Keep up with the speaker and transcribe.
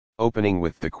Opening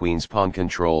with the queen's pawn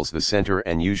controls the center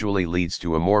and usually leads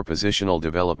to a more positional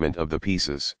development of the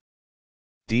pieces.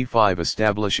 d5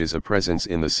 establishes a presence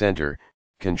in the center,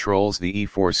 controls the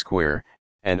e4 square,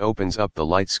 and opens up the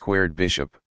light-squared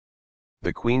bishop.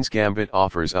 The queen's gambit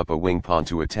offers up a wing pawn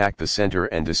to attack the center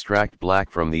and distract black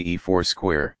from the e4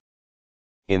 square.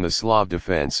 In the Slav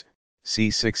defense,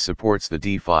 c6 supports the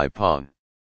d5 pawn.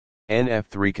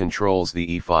 Nf3 controls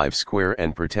the e5 square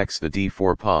and protects the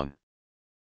d4 pawn.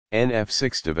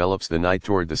 Nf6 develops the knight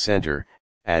toward the center,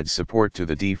 adds support to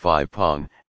the d5 pawn,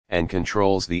 and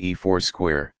controls the e4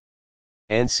 square.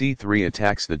 Nc3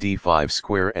 attacks the d5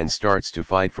 square and starts to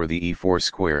fight for the e4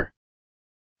 square.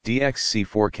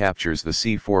 Dxc4 captures the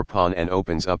c4 pawn and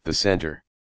opens up the center.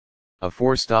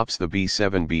 A4 stops the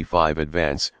b7-b5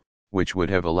 advance, which would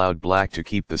have allowed black to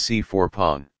keep the c4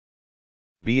 pawn.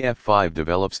 Bf5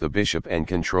 develops the bishop and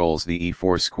controls the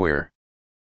e4 square.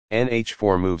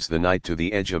 Nh4 moves the knight to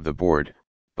the edge of the board,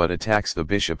 but attacks the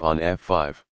bishop on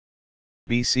f5.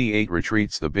 Bc8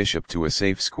 retreats the bishop to a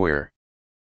safe square.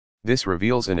 This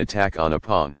reveals an attack on a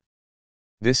pawn.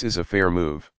 This is a fair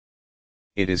move.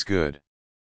 It is good.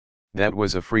 That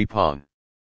was a free pawn.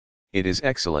 It is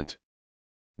excellent.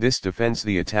 This defends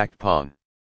the attacked pawn.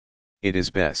 It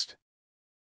is best.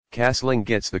 Castling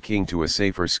gets the king to a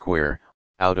safer square,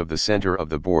 out of the center of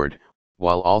the board,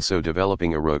 while also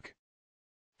developing a rook.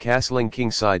 Castling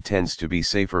kingside tends to be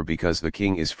safer because the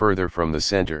king is further from the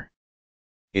center.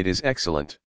 It is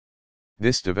excellent.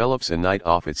 This develops a knight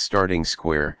off its starting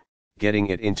square, getting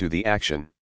it into the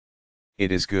action.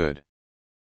 It is good.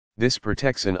 This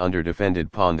protects an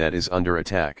underdefended pawn that is under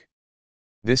attack.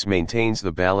 This maintains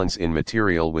the balance in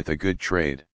material with a good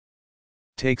trade.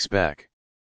 Takes back.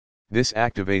 This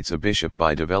activates a bishop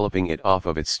by developing it off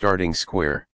of its starting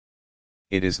square.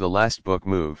 It is the last book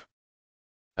move.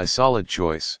 A solid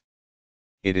choice.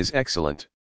 It is excellent.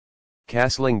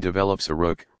 Castling develops a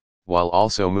rook, while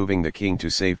also moving the king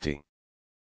to safety.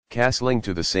 Castling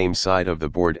to the same side of the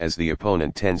board as the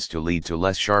opponent tends to lead to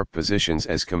less sharp positions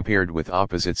as compared with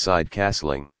opposite side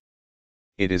castling.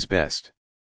 It is best.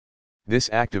 This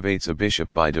activates a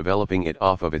bishop by developing it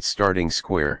off of its starting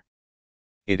square.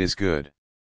 It is good.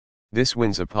 This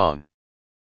wins a pawn.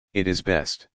 It is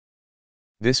best.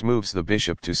 This moves the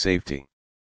bishop to safety.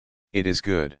 It is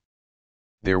good.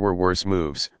 There were worse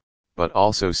moves, but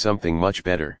also something much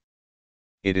better.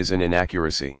 It is an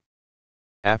inaccuracy.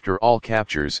 After all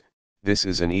captures, this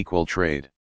is an equal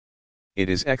trade. It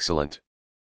is excellent.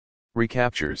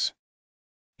 Recaptures.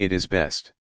 It is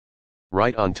best.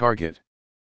 Right on target.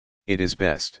 It is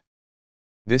best.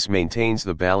 This maintains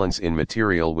the balance in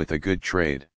material with a good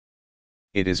trade.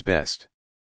 It is best.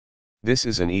 This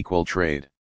is an equal trade.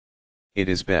 It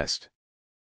is best.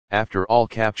 After all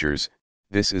captures,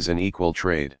 this is an equal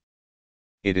trade.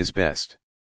 It is best.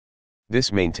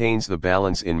 This maintains the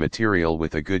balance in material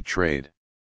with a good trade.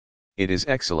 It is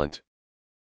excellent.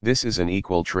 This is an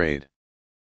equal trade.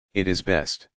 It is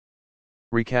best.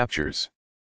 Recaptures.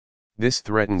 This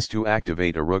threatens to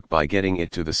activate a rook by getting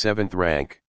it to the 7th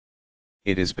rank.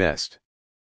 It is best.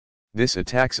 This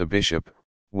attacks a bishop,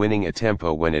 winning a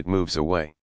tempo when it moves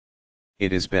away.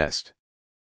 It is best.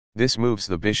 This moves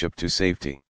the bishop to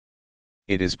safety.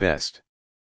 It is best.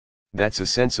 That's a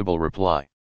sensible reply.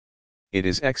 It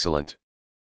is excellent.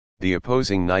 The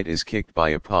opposing knight is kicked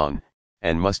by a pawn,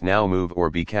 and must now move or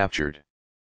be captured.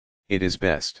 It is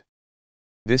best.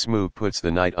 This move puts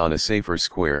the knight on a safer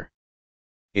square.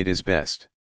 It is best.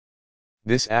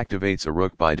 This activates a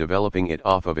rook by developing it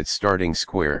off of its starting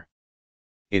square.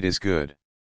 It is good.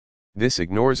 This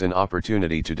ignores an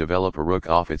opportunity to develop a rook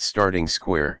off its starting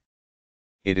square.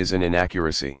 It is an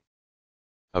inaccuracy.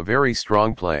 A very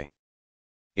strong play.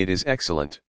 It is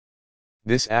excellent.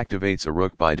 This activates a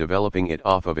rook by developing it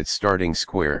off of its starting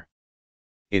square.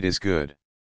 It is good.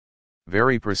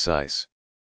 Very precise.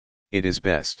 It is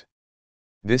best.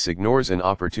 This ignores an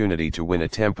opportunity to win a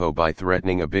tempo by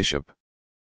threatening a bishop.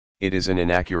 It is an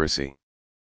inaccuracy.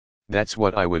 That's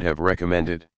what I would have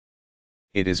recommended.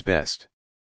 It is best.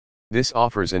 This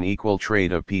offers an equal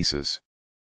trade of pieces.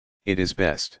 It is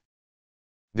best.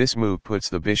 This move puts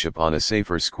the bishop on a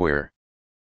safer square.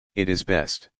 It is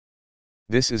best.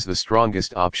 This is the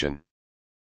strongest option.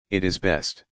 It is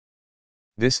best.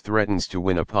 This threatens to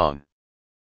win a pawn.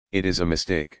 It is a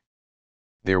mistake.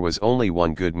 There was only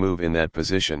one good move in that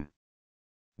position.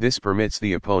 This permits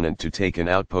the opponent to take an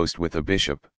outpost with a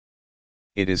bishop.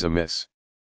 It is a miss.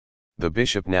 The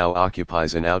bishop now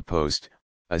occupies an outpost,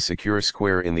 a secure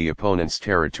square in the opponent's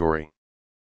territory.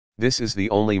 This is the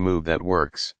only move that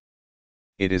works.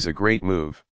 It is a great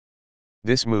move.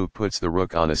 This move puts the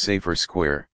rook on a safer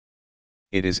square.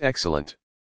 It is excellent.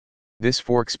 This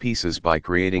forks pieces by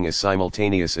creating a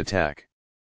simultaneous attack.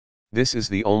 This is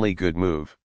the only good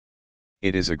move.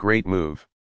 It is a great move.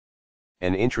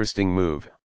 An interesting move,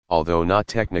 although not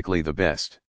technically the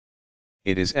best.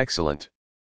 It is excellent.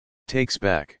 Takes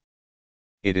back.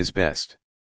 It is best.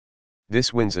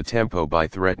 This wins a tempo by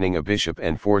threatening a bishop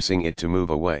and forcing it to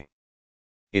move away.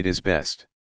 It is best.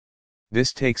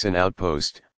 This takes an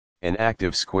outpost, an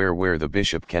active square where the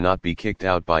bishop cannot be kicked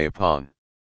out by a pawn.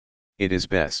 It is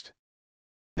best.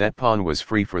 That pawn was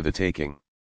free for the taking.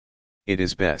 It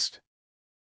is best.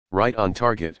 Right on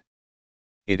target.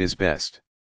 It is best.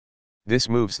 This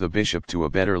moves the bishop to a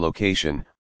better location,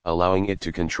 allowing it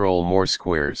to control more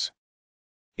squares.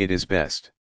 It is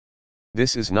best.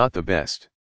 This is not the best.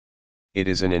 It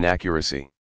is an inaccuracy.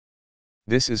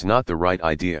 This is not the right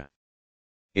idea.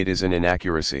 It is an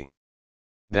inaccuracy.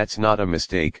 That's not a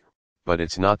mistake, but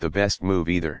it's not the best move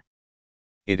either.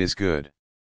 It is good.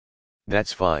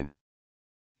 That's fine.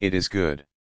 It is good.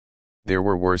 There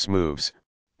were worse moves,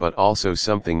 but also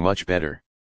something much better.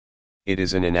 It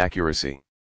is an inaccuracy.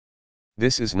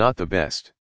 This is not the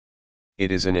best.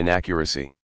 It is an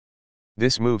inaccuracy.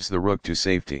 This moves the rook to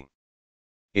safety.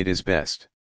 It is best.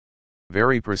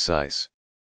 Very precise.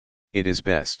 It is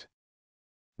best.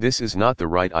 This is not the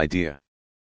right idea.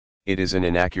 It is an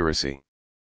inaccuracy.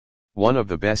 One of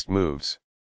the best moves.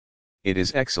 It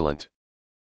is excellent.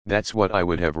 That's what I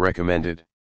would have recommended.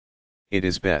 It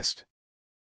is best.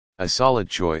 A solid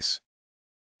choice.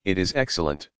 It is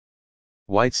excellent.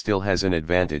 White still has an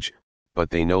advantage, but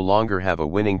they no longer have a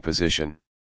winning position.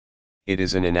 It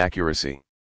is an inaccuracy.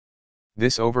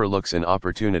 This overlooks an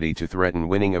opportunity to threaten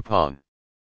winning a pawn.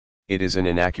 It is an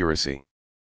inaccuracy.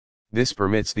 This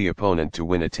permits the opponent to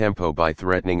win a tempo by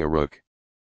threatening a rook.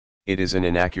 It is an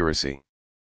inaccuracy.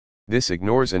 This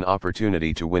ignores an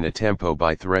opportunity to win a tempo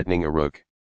by threatening a rook.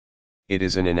 It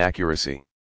is an inaccuracy.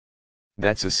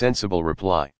 That's a sensible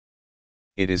reply.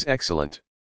 It is excellent.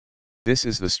 This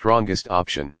is the strongest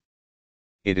option.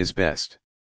 It is best.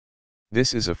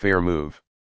 This is a fair move.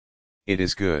 It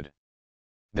is good.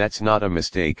 That's not a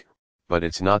mistake, but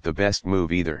it's not the best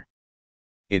move either.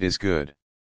 It is good.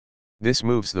 This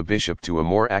moves the bishop to a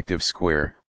more active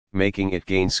square, making it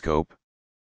gain scope.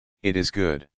 It is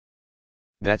good.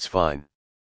 That's fine.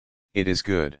 It is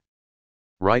good.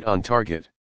 Right on target.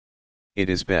 It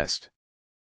is best.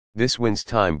 This wins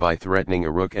time by threatening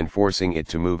a rook and forcing it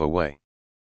to move away.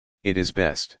 It is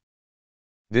best.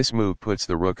 This move puts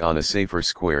the rook on a safer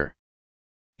square.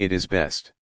 It is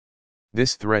best.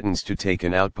 This threatens to take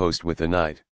an outpost with the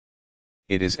knight.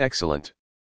 It is excellent.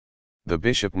 The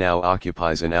bishop now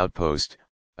occupies an outpost,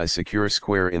 a secure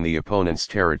square in the opponent's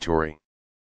territory.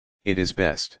 It is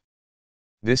best.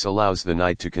 This allows the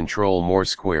knight to control more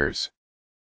squares.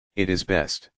 It is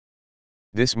best.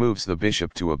 This moves the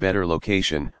bishop to a better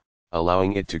location,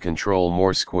 allowing it to control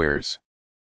more squares.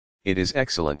 It is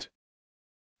excellent.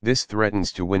 This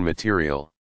threatens to win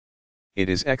material. It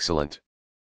is excellent.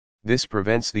 This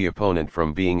prevents the opponent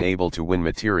from being able to win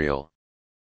material.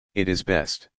 It is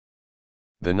best.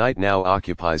 The knight now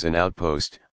occupies an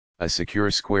outpost, a secure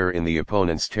square in the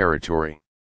opponent's territory.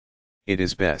 It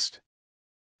is best.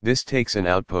 This takes an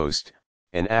outpost,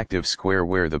 an active square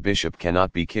where the bishop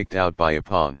cannot be kicked out by a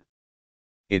pawn.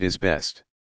 It is best.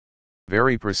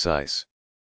 Very precise.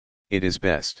 It is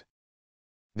best.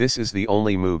 This is the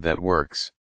only move that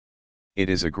works. It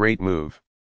is a great move.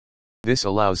 This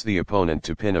allows the opponent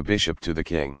to pin a bishop to the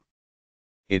king.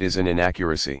 It is an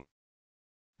inaccuracy.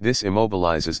 This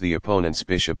immobilizes the opponent's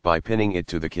bishop by pinning it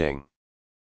to the king.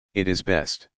 It is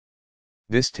best.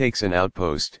 This takes an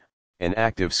outpost, an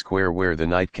active square where the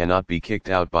knight cannot be kicked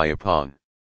out by a pawn.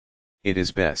 It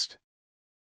is best.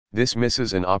 This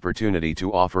misses an opportunity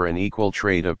to offer an equal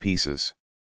trade of pieces.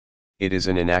 It is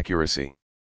an inaccuracy.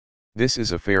 This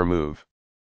is a fair move.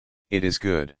 It is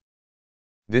good.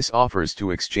 This offers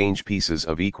to exchange pieces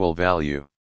of equal value.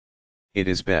 It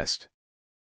is best.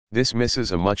 This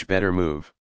misses a much better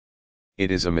move.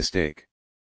 It is a mistake.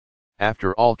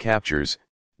 After all captures,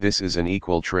 this is an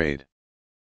equal trade.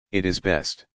 It is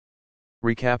best.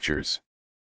 Recaptures.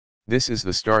 This is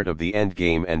the start of the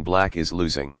endgame and black is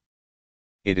losing.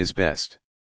 It is best.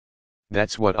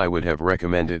 That's what I would have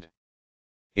recommended.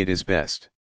 It is best.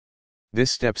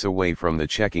 This steps away from the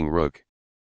checking rook.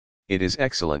 It is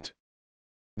excellent.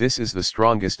 This is the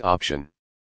strongest option.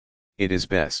 It is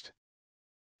best.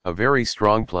 A very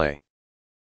strong play.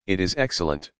 It is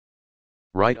excellent.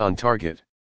 Right on target.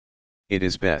 It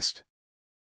is best.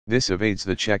 This evades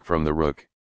the check from the rook.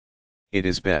 It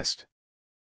is best.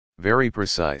 Very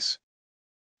precise.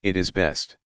 It is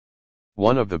best.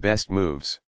 One of the best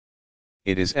moves.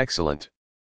 It is excellent.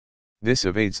 This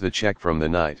evades the check from the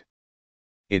knight.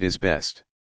 It is best.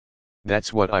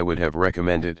 That's what I would have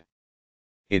recommended.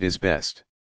 It is best.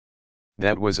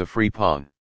 That was a free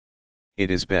pawn. It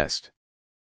is best.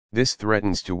 This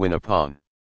threatens to win a pawn.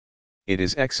 It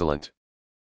is excellent.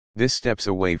 This steps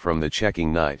away from the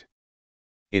checking knight.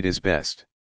 It is best.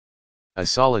 A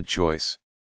solid choice.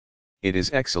 It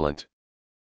is excellent.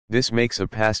 This makes a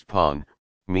passed pawn,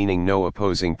 meaning no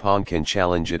opposing pawn can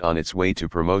challenge it on its way to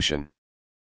promotion.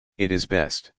 It is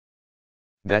best.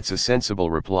 That's a sensible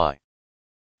reply.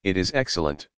 It is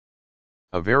excellent.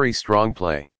 A very strong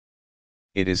play.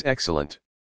 It is excellent.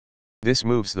 This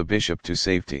moves the bishop to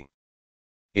safety.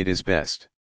 It is best.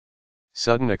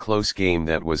 Sudden a close game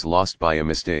that was lost by a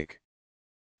mistake.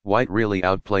 White really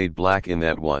outplayed black in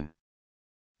that one.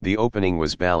 The opening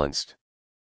was balanced.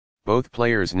 Both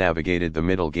players navigated the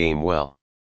middle game well.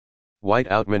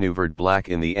 White outmaneuvered black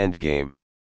in the endgame.